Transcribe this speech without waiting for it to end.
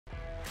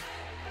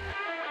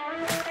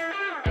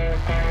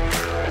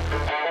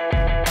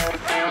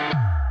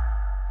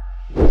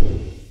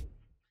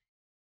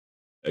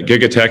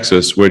Giga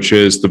Texas, which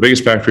is the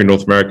biggest factory in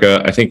North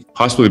America, I think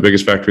possibly the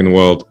biggest factory in the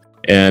world.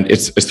 And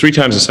it's 3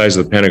 times the size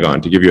of the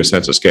Pentagon, to give you a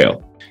sense of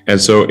scale. And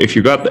so if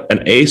you got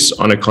an ace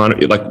on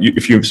economy,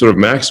 if you sort of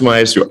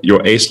maximize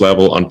your ace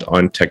level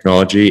on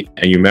technology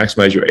and you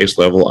maximize your ace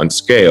level on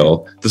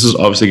scale, this is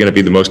obviously going to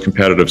be the most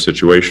competitive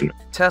situation.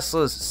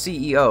 Tesla's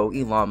CEO,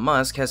 Elon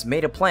Musk, has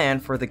made a plan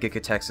for the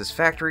Giga Texas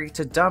factory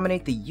to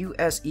dominate the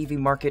US EV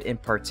market in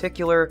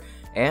particular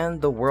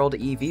and the world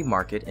EV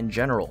market in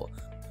general.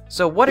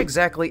 So what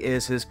exactly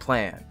is his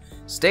plan?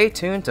 Stay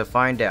tuned to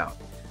find out.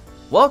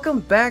 Welcome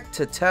back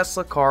to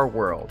Tesla Car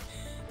World.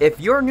 If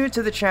you're new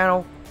to the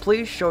channel,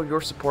 please show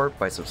your support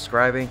by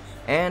subscribing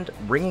and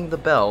ringing the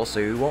bell so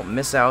you won't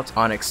miss out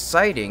on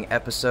exciting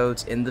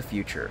episodes in the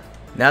future.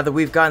 Now that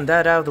we've gotten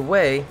that out of the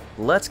way,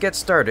 let's get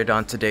started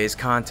on today's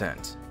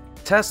content.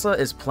 Tesla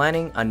is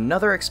planning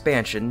another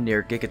expansion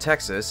near Giga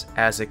Texas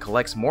as it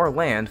collects more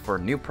land for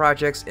new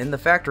projects in the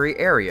factory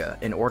area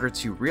in order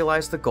to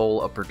realize the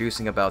goal of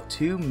producing about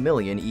 2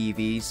 million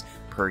EVs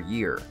per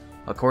year.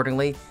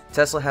 Accordingly,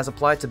 Tesla has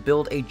applied to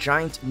build a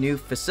giant new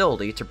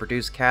facility to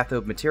produce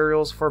cathode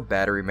materials for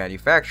battery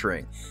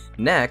manufacturing,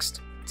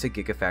 next to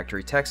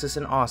Gigafactory Texas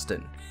in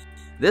Austin.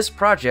 This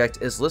project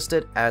is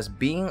listed as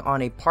being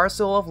on a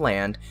parcel of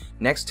land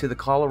next to the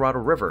Colorado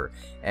River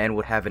and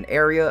would have an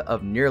area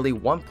of nearly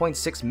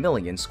 1.6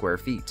 million square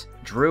feet.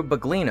 Drew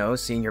Baglino,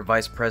 Senior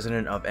Vice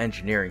President of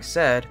Engineering,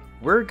 said,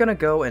 "We're gonna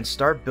go and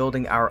start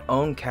building our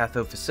own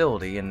cathode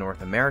facility in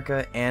North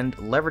America and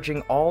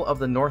leveraging all of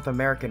the North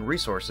American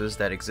resources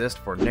that exist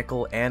for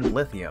nickel and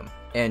lithium.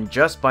 And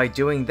just by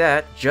doing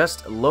that,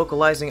 just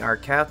localizing our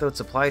cathode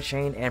supply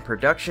chain and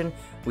production,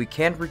 we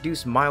can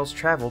reduce miles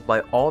traveled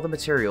by all the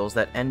materials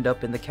that end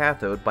up in the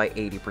cathode by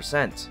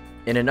 80%.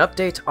 In an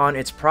update on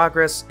its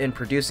progress in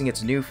producing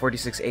its new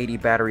 4680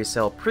 battery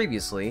cell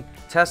previously,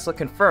 Tesla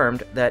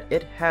confirmed that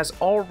it has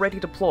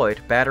already deployed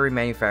battery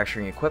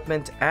manufacturing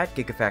equipment at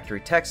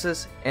Gigafactory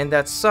Texas and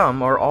that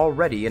some are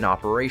already in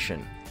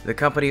operation. The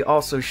company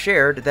also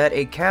shared that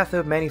a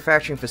cathode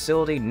manufacturing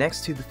facility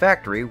next to the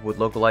factory would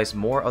localize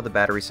more of the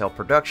battery cell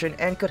production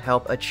and could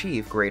help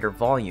achieve greater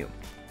volume.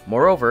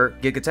 Moreover,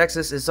 Giga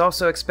Texas is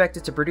also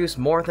expected to produce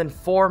more than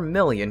 4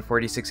 million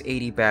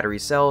 4680 battery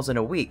cells in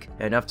a week,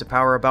 enough to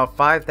power about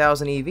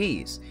 5,000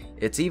 EVs.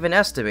 It's even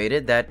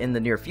estimated that in the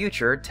near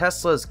future,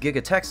 Tesla's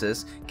Giga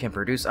Texas can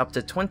produce up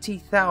to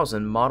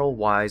 20,000 Model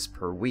Ys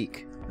per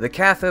week. The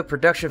cathode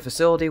production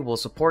facility will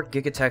support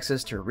Giga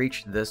Texas to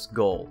reach this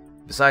goal.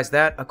 Besides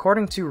that,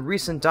 according to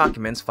recent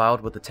documents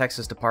filed with the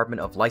Texas Department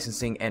of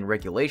Licensing and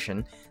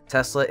Regulation,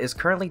 Tesla is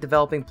currently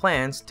developing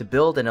plans to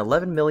build an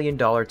 $11 million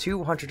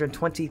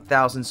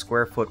 220,000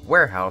 square foot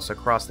warehouse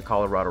across the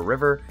Colorado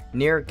River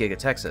near Giga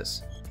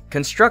Texas.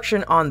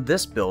 Construction on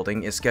this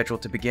building is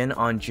scheduled to begin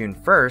on June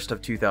 1st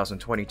of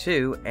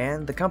 2022,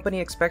 and the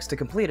company expects to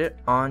complete it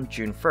on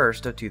June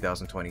 1st of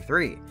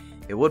 2023.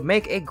 It would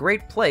make a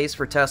great place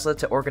for Tesla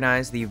to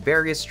organize the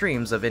various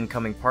streams of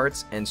incoming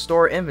parts and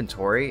store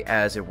inventory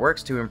as it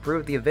works to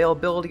improve the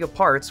availability of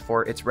parts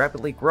for its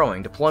rapidly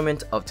growing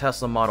deployment of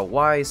Tesla Model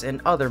Ys and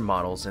other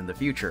models in the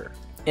future.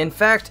 In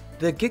fact,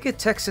 the Giga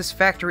Texas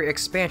factory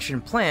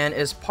expansion plan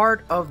is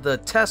part of the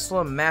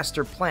Tesla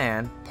Master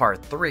Plan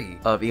Part 3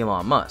 of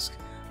Elon Musk.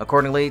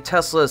 Accordingly,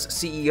 Tesla's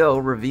CEO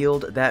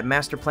revealed that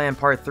Master Plan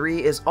Part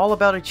 3 is all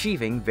about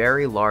achieving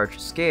very large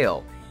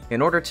scale.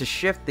 In order to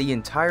shift the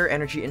entire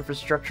energy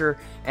infrastructure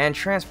and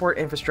transport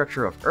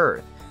infrastructure of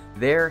Earth,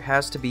 there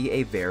has to be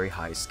a very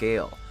high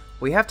scale.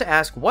 We have to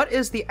ask, what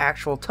is the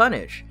actual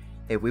tonnage?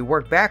 If we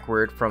work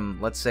backward from,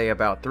 let's say,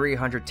 about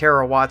 300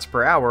 terawatts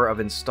per hour of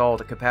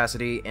installed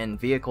capacity in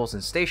vehicles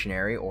and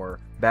stationary, or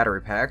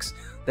battery packs,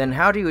 then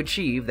how do you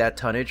achieve that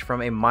tonnage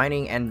from a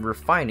mining and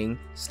refining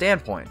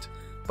standpoint,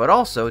 but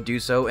also do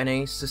so in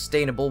a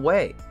sustainable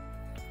way?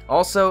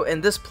 Also,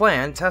 in this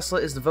plan, Tesla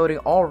is devoting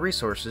all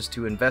resources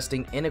to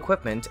investing in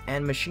equipment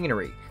and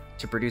machinery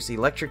to produce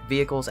electric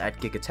vehicles at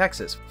Giga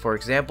Texas, for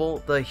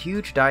example, the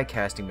huge die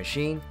casting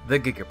machine, the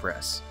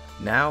Gigapress.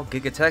 Now,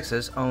 Giga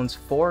Texas owns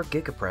 4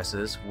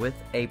 Gigapresses with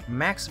a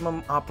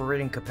maximum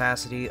operating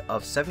capacity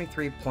of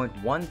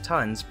 73.1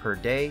 tons per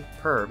day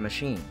per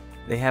machine.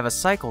 They have a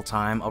cycle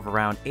time of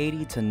around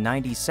 80 to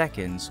 90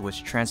 seconds,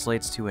 which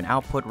translates to an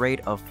output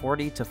rate of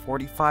 40 to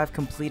 45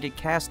 completed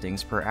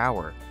castings per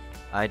hour.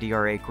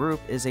 IDRA Group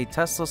is a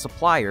Tesla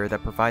supplier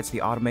that provides the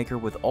automaker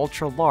with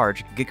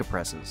ultra-large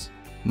gigapresses.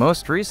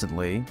 Most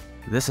recently,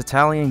 this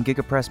Italian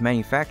gigapress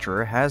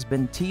manufacturer has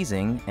been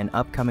teasing an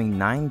upcoming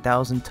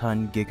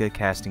 9,000-ton giga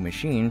casting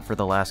machine for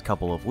the last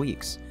couple of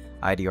weeks.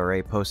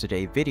 IDRA posted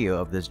a video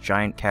of this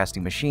giant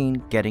casting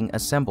machine getting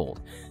assembled.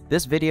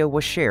 This video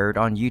was shared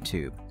on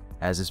YouTube.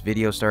 As this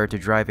video started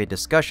to drive a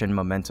discussion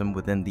momentum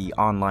within the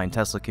online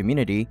Tesla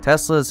community,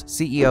 Tesla's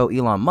CEO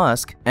Elon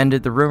Musk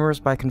ended the rumors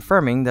by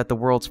confirming that the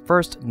world's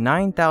first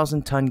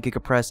 9,000-ton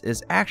gigapress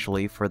is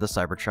actually for the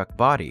Cybertruck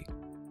body.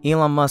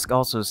 Elon Musk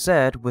also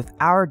said, "With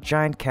our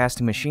giant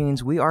casting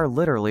machines, we are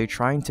literally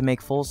trying to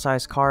make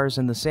full-size cars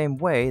in the same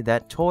way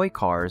that toy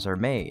cars are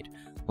made.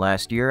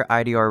 Last year,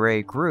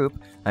 IDRA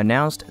Group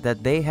announced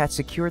that they had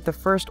secured the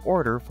first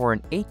order for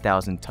an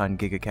 8,000-ton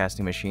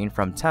gigacasting machine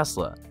from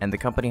Tesla, and the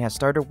company has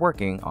started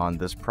working on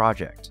this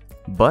project.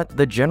 But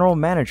the general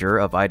manager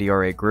of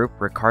IDRA Group,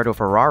 Ricardo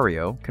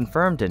Ferrario,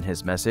 confirmed in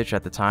his message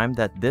at the time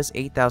that this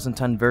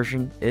 8,000-ton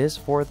version is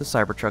for the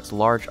Cybertruck's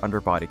large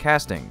underbody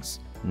castings,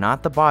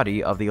 not the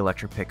body of the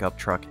electric pickup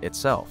truck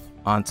itself.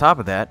 On top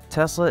of that,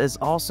 Tesla is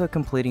also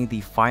completing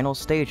the final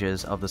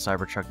stages of the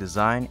Cybertruck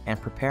design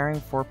and preparing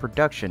for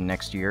production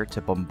next year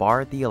to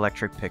bombard the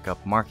electric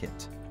pickup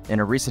market. In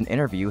a recent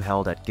interview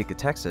held at Giga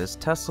Texas,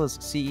 Tesla's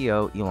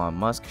CEO Elon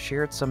Musk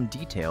shared some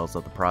details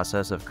of the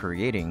process of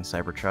creating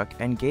Cybertruck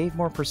and gave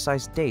more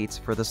precise dates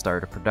for the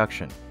start of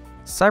production.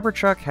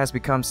 Cybertruck has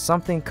become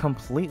something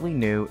completely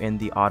new in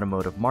the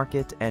automotive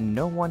market, and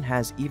no one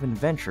has even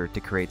ventured to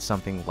create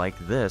something like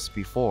this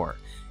before.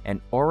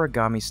 An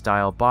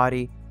origami-style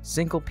body,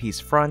 single-piece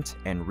front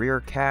and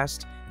rear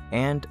cast,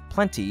 and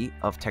plenty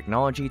of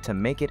technology to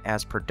make it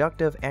as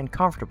productive and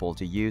comfortable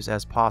to use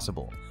as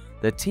possible.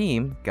 The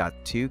team got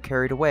too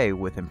carried away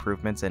with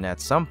improvements and at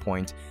some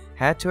point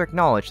had to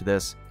acknowledge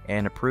this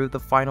and approve the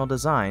final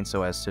design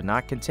so as to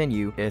not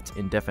continue it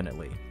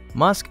indefinitely.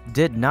 Musk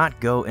did not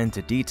go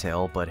into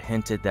detail but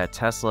hinted that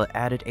Tesla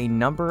added a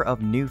number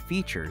of new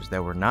features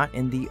that were not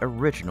in the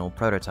original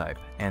prototype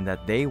and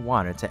that they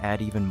wanted to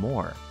add even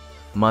more.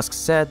 Musk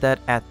said that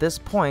at this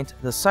point,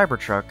 the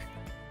Cybertruck,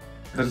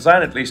 the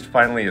design at least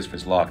finally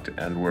is locked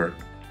and we're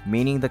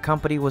meaning the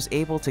company was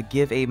able to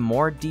give a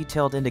more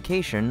detailed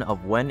indication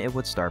of when it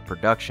would start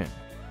production.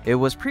 It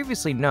was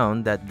previously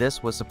known that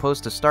this was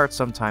supposed to start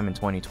sometime in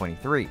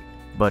 2023,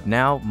 but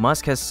now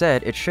Musk has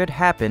said it should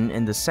happen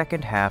in the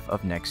second half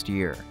of next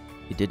year.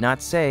 He did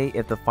not say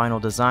if the final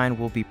design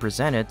will be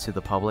presented to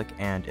the public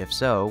and if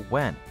so,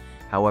 when.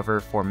 However,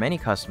 for many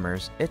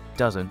customers, it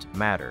doesn't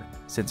matter,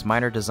 since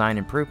minor design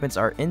improvements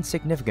are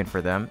insignificant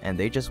for them and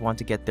they just want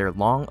to get their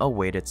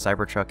long-awaited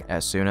Cybertruck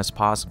as soon as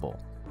possible.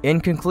 In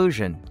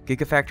conclusion,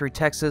 Gigafactory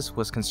Texas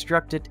was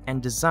constructed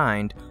and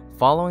designed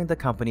following the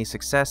company's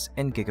success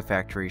in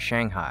Gigafactory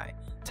Shanghai,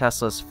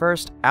 Tesla's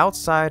first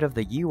outside of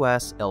the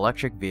US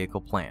electric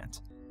vehicle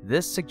plant.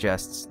 This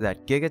suggests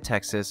that Giga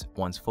Texas,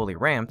 once fully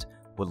ramped,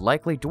 would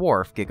likely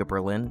dwarf Giga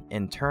Berlin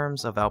in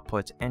terms of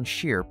output and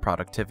sheer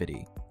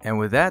productivity. And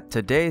with that,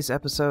 today's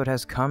episode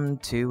has come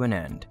to an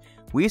end.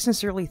 We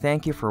sincerely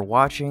thank you for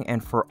watching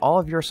and for all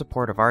of your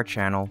support of our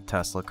channel,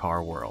 Tesla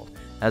Car World.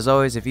 As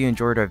always, if you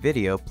enjoyed our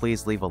video,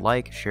 please leave a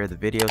like, share the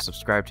video,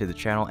 subscribe to the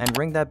channel, and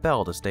ring that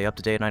bell to stay up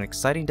to date on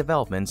exciting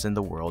developments in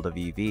the world of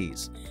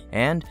EVs.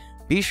 And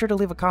be sure to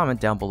leave a comment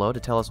down below to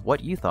tell us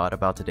what you thought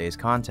about today's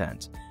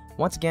content.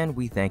 Once again,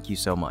 we thank you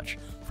so much.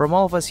 From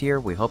all of us here,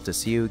 we hope to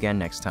see you again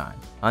next time.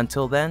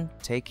 Until then,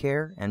 take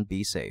care and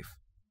be safe.